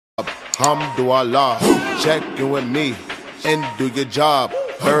Alhamdulillah. Check in with me and do your job.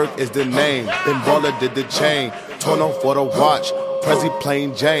 Berg is the name. Then Baller did the chain. Torn on for the watch. Prezi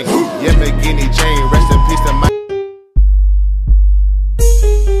plain Jane. Yeah, Lamborghini Jane. Rest in peace to my.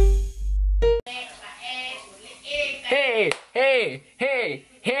 Hey.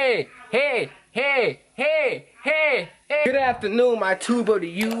 Good afternoon, my tuber to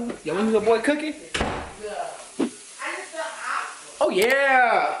you. Yo, who's your boy cooking? Oh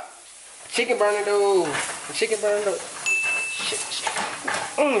yeah. Chicken burner though. Chicken burner.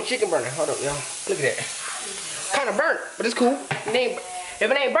 Chicken burner. Hold up, y'all. Look at that. Kind of burnt, but it's cool. If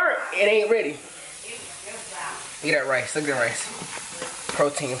it ain't burnt, it ain't ready. Look at that rice. Look at that rice.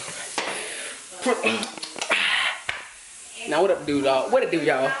 Protein. Now what up, dude, y'all? What it do,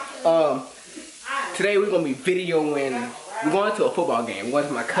 y'all? Today we're gonna be videoing. We're going to a football game. We're going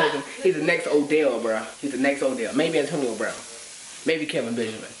to my cousin. He's the next Odell, bro. He's the next Odell. Maybe Antonio Brown. Maybe Kevin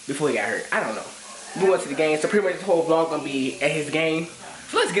Benjamin. Before he got hurt. I don't know. We went to the game, so pretty much this whole vlog gonna be at his game.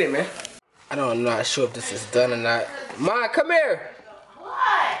 So let's get it, man. I'm not sure if this is done or not. Ma, come here.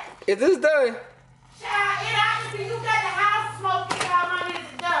 What? Is this done? Child, it obviously you got the house smoking. How long is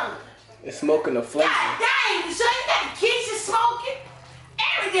it done? It's smoking the flavor. God dang, so you got the kitchen smoking?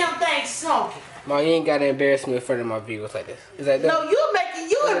 Every damn thing smoking. Ma, you ain't gotta embarrass me in front of my viewers like this. Is that done? No, you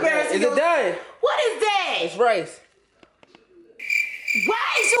embarrassing. Is it done? What is that? It's rice.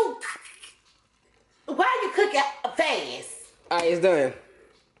 Why you cooking fast? Alright, it's done.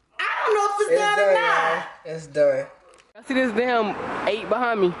 I don't know if it's done or not. It's done. I see this damn 8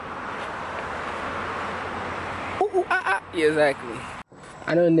 behind me. Ooh, Yeah, exactly.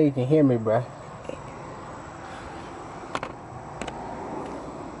 I know they can hear me, bruh.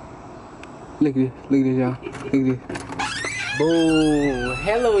 Look at this, y'all. Look at this. Boom.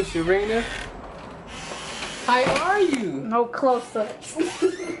 Hello, Sharina. How are you? No close-ups.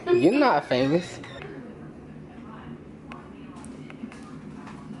 You're not famous.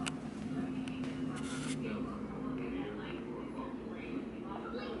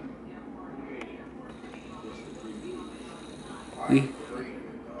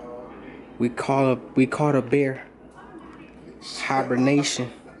 We caught a bear.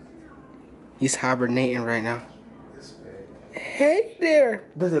 Hibernation. He's hibernating right now. Hey there.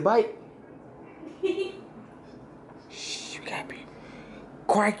 Does it bite? Shh, you gotta be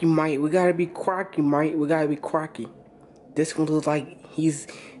quacky, mate. We gotta be quacky, mate. We gotta be quacky. This one looks like he's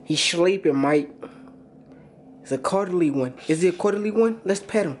sleeping, mate. It's a cuddly one. Is it a cuddly one? Let's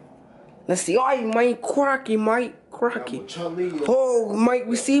pet him. Let's see. Oh, mate, quacky, mate. Quacky. Oh, Mike,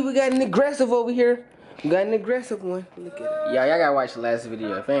 we got an aggressive over here. We got an aggressive one. Look at it. Y'all gotta watch the last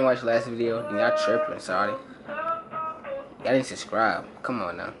video. If you ain't watched the last video, then y'all tripping, sorry. Y'all didn't subscribe. Come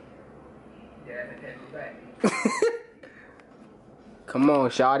on now. Come on,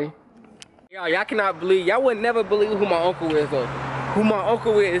 shawty. Y'all cannot believe. Y'all would never believe who my uncle is, though. Who my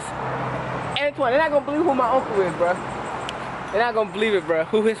uncle is. Antoine, they're not gonna believe who my uncle is, bro. They're not gonna believe it, bro.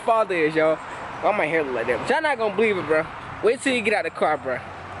 Who his father is, y'all. Why my hair look like that? But y'all not gonna believe it, bro. Wait till you get out of the car, bro.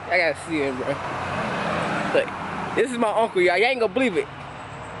 I gotta see him, bro. Look, this is my uncle, y'all. Y'all ain't gonna believe it.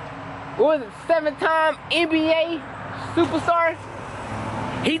 What was it? 7-time NBA superstar?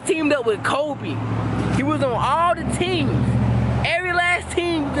 He teamed up with Kobe. He was on all the teams. Every last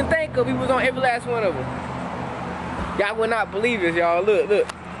team you can think of, he was on every last one of them. Y'all would not believe this, y'all. Look.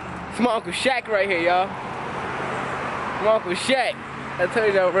 It's my Uncle Shaq right here, y'all. My Uncle Shaq. I tell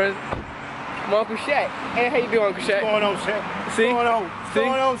you that, bro. My Uncle Shaq. Hey, how you doing, Uncle Shaq? What's going on, Shaq? See? What's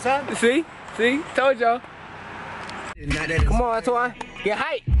going on, son? See? Told y'all. Come on, Antoine. Get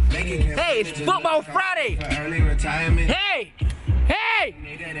hype. Hey, it's Football Friday. Hey!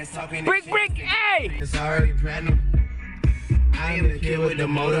 Brick, hey! It's already platinum. I am the kid with the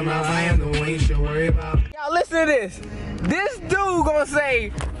motor mouth. I am the one you should worry about. Y'all listen to this. This dude gonna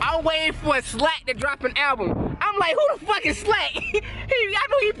say, I'm waiting for Slack to drop an album. I'm like, who the fuck is Slack? I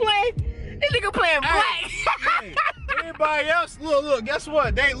know he playing. This nigga playing Black. Hey, everybody else, look, guess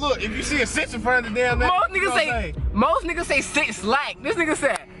what? Look, if you see a 6 in front of the damn name, most niggas say 6 Slack. This nigga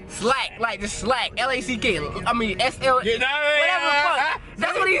said Slack, like just Slack, L-A-C-K. I mean, S-L, whatever the fuck.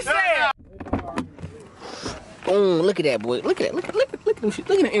 That's what he said. Boom, look at that boy. Look at them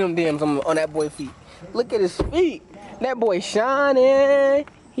DMs on that boy's feet. Look at his feet. That boy shining.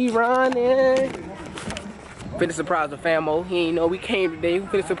 He running. Finna surprise the famo. He ain't know we came today. We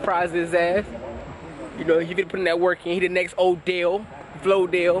finna surprise his ass. You know, he finna put in that work in. He the next Odell,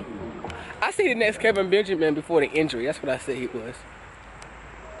 Flodell. I say the next Kevin Benjamin before the injury. That's what I said he was.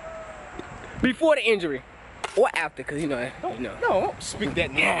 Before the injury. Or after, cause you know. No, don't speak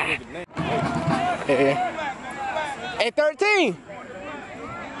that name. Hey, 13.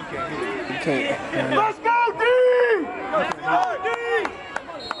 can't. Let's go, D! Let's go, D!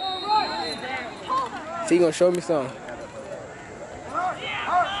 So you gonna show me something?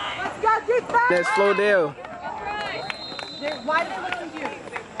 Let's slow down. Why did they look confused?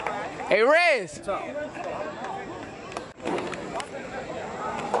 Hey, Rez!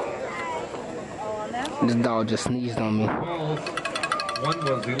 This dog just sneezed on me.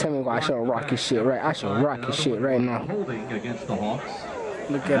 Tell me why I should rock his shit right. I should rock his shit right now. Holding against the Hawks.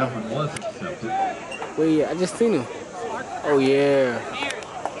 Look at That him. one was accepted. Where you at? I just seen him. Oh yeah.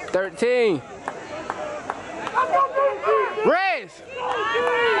 13. Rez!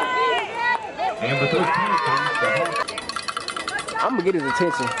 And the 13 comes I'm gonna get his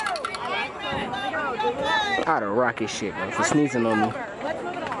attention. I'd have rock his shit, bro, for sneezing on me.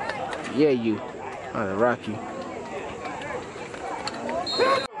 Yeah, you. I'd have rock you.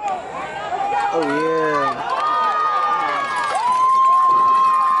 Oh yeah.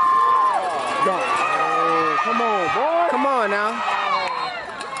 Come on, boy. Come on now.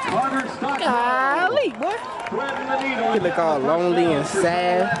 Carter Stockwell. Golly, boy. Threading the needle. He look all lonely and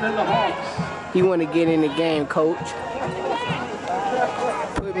sad. And the Hawks. He want to get in the game, coach.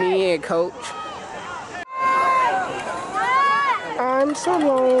 Put me in, coach. I'm so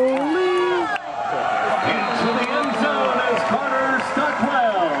lonely. Into the end zone as Carter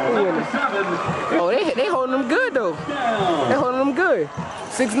Stockwell. Number 7. Oh, they holding them good though. Down. They holding them good.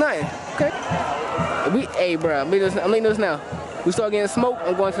 6'9". Okay. Hey, bro, I'm leading this now. We start getting smoked,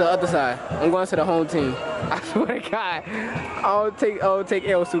 I'm going to the other side. I'm going to the home team. I swear to God, I'll take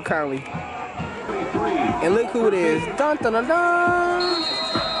L's too kindly. And look who it is. Dun dun dun dun.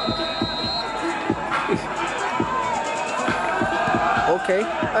 Okay,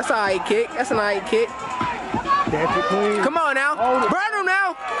 that's an alright kick. That's an alright kick. That's it, clean. Come on now. Burn him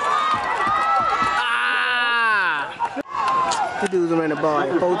now. Ah! The dudes ran the ball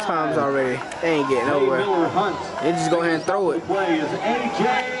like 4 times already. They ain't getting nowhere. Miller Hunt. They just go ahead and throw it. Play is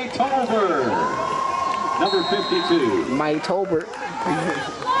A.J. Tolbert. Number 52. Mike Tolbert.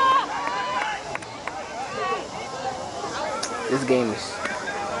 This game is.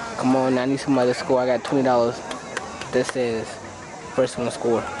 Come on, I need somebody to score. I got $20. This says first one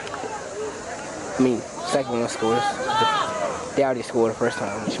score. I mean, second one scores. They already scored the first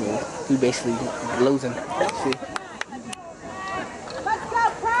time, which means we basically losing. See?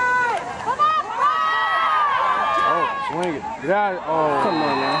 Swing it. Get out. Oh. Come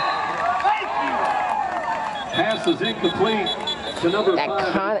on now. Pass is incomplete to number 5. That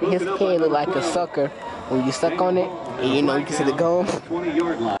kind of, his head look like a sucker when you suck on it, and you know you can see the gum.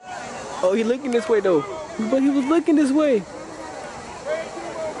 20-yard line. Oh, he looking this way though. But he was looking this way.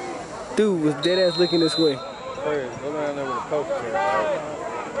 Dude was dead ass looking this way. Let's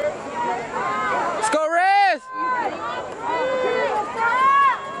go, Rez!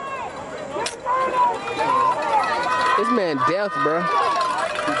 This man deaf, bro.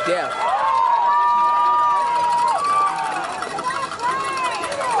 He's deaf.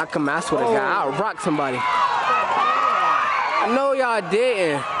 I swear to God, I'll rock somebody. I know y'all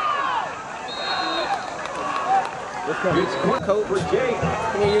didn't. It's quick Coach. for Jake.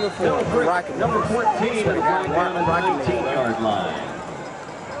 In uniform, rocking. Number 14 is right down the 19-yard line.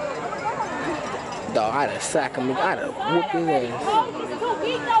 Dog, I'd have sacked him. I'd have whooped his ass.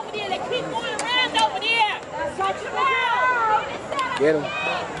 Get him.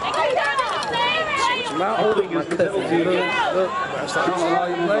 Holding is the penalty. Look, stop using all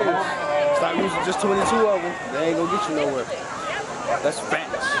your players. Stop using just 22 of them. They ain't gonna get you nowhere. That's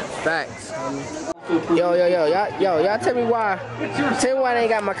facts. Facts. Yo, y'all tell me why. Tell me why they ain't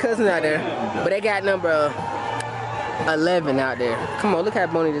got my cousin out there, but they got number 11 out there. Come on, look how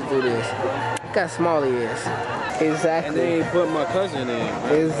bony this dude is. Look how small he is. And Exactly. they ain't put my cousin in,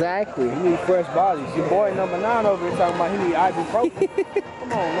 man. Exactly. You need fresh bodies. Your boy number 9 over here talking about he need ibuprofen.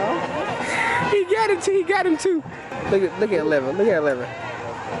 Come on, man. He got him too. He got him too. Look at 11. Look at 11.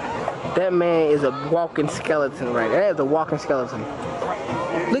 That man is a walking skeleton right there. That is a walking skeleton.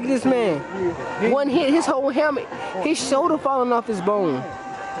 Look at this man. One hit, his whole helmet, his shoulder falling off his bone.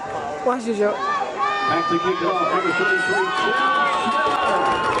 Watch this, yo. Back to kick it off. Number 33.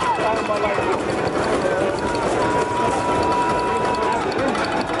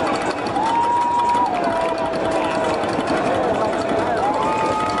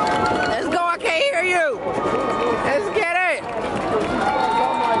 Let's go. I can't hear you. Let's get it.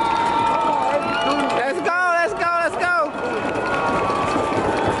 Let's go. Let's go. Let's go.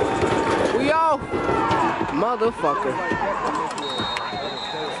 We off. Motherfucker.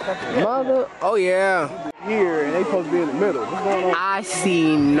 Oh yeah. Here, and they supposed to be in the middle. What's going on? I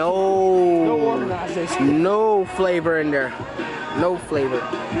see no flavor in there. No flavor.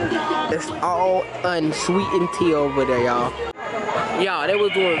 It's all unsweetened tea over there, y'all. Y'all, they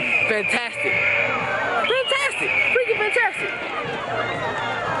was doing fantastic. Fantastic. Freaking fantastic.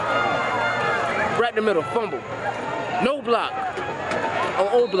 Right in the middle, fumble. No block. On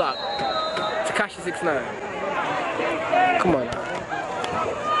O block. Tekashi 6ix9ine. Come on now.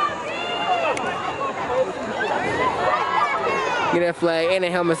 Get that flag and the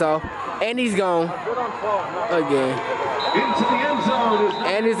helmet's off. And he's gone. Again. Into the end zone is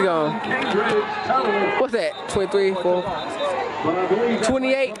And he's gone. What's that? 23, 4?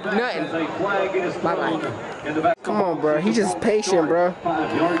 28, nothing. Bye-bye. Come on, bro. He's just patient, bro.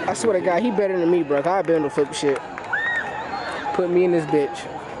 I swear to God, he better than me, bro. I've been to flip shit. Put me in this bitch.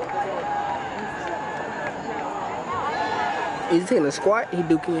 Is he taking a squat? He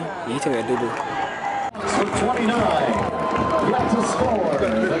duking. Yeah, he taking a doo-doo. So 29. Yet to score.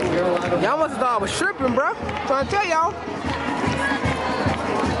 Y'all must have thought I was tripping, bro. Trying to tell y'all.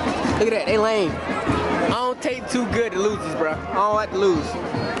 Look at that, they lame. I don't take too good to losers, bro. I don't like to lose.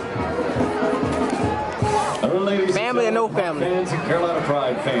 Family or no family. Fans and Carolina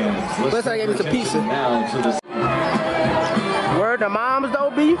Pride fans. Let's get me some pizza. Now to the Word to moms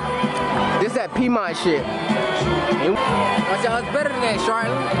though, B. This that Piedmont shit. Watch y'all, it's better than that,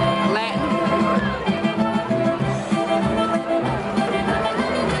 Charlotte. Latin.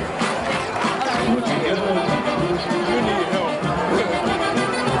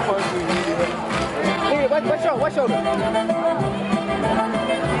 What shoulder?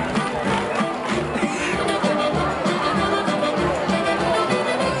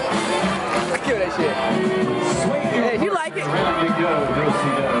 Let's kill that shit. Hey, you like it? Ready to go,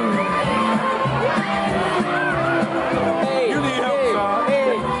 Hey, you need help,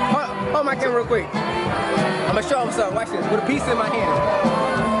 hey. Hold my camera real quick. I'm gonna show them something. Watch this. With a piece in my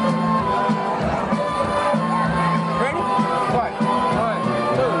hand. Ready? One,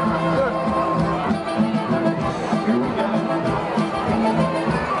 two, three.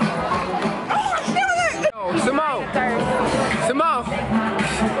 Simone,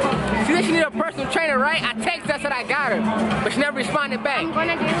 she said she need a personal trainer, right? I texted her, said I got her, but she never responded back.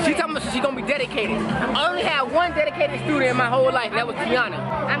 She told me she's gonna be dedicated. I only had one dedicated student in my whole life, and that was Tiana.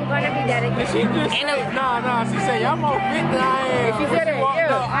 I'm gonna be dedicated. She just said, nah, she said, y'all more fit than I am. She said it,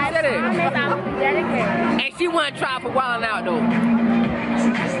 yeah, she said it. I'm gonna be dedicated. And she wanna try for wilding out though.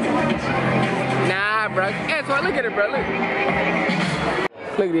 Nah, bro. Antoine, look at it, bro. Look.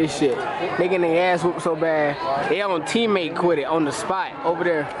 Look at this shit. They getting their ass whooped so bad. They own teammate quit it on the spot over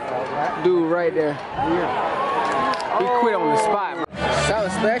there. Dude right there. He quit on the spot, bro.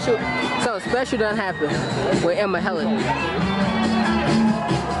 Something special done happened with Emma Helen.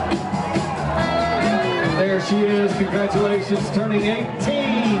 There she is. Congratulations, turning 18.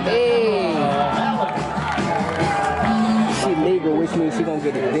 Hey. She legal, which means she gonna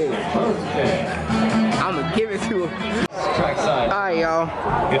get it dick. I'm gonna give it to her. Alright,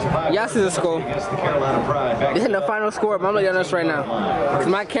 y'all. Y'all see the score. This is the final score, but I'm gonna let y'all know right now. Cause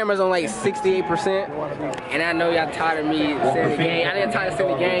my camera's on like 68%. And I know y'all tired of me saying the game. I didn't tired of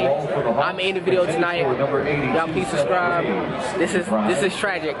saying the game. I'm in the video tonight. Y'all please subscribe. This is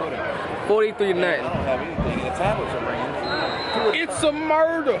tragic. 43-0. It's a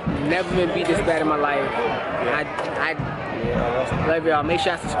murder. Never been beat this bad in my life. I love y'all. Make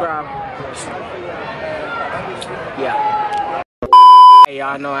sure I subscribe. Yeah. Hey,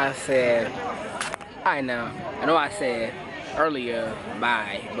 y'all know I know I said earlier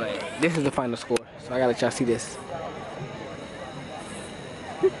bye, but this is the final score, so I gotta let y'all see this.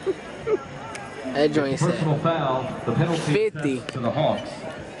 That joint said Personal foul. The penalty 50 to the Hawks.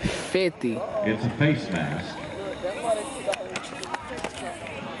 50. It's a face mask.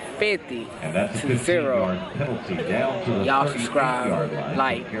 50 And that's a to 0. 15-yard penalty down to the Y'all 38-yard subscribe, line.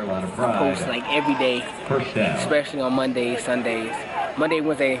 like, Carolina I Pride. post like every day, First down. especially on Mondays, Sundays. Monday,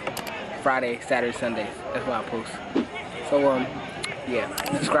 Wednesday, Friday, Saturday, Sundays. That's what I post. So yeah,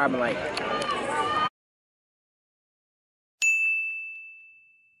 subscribe and like.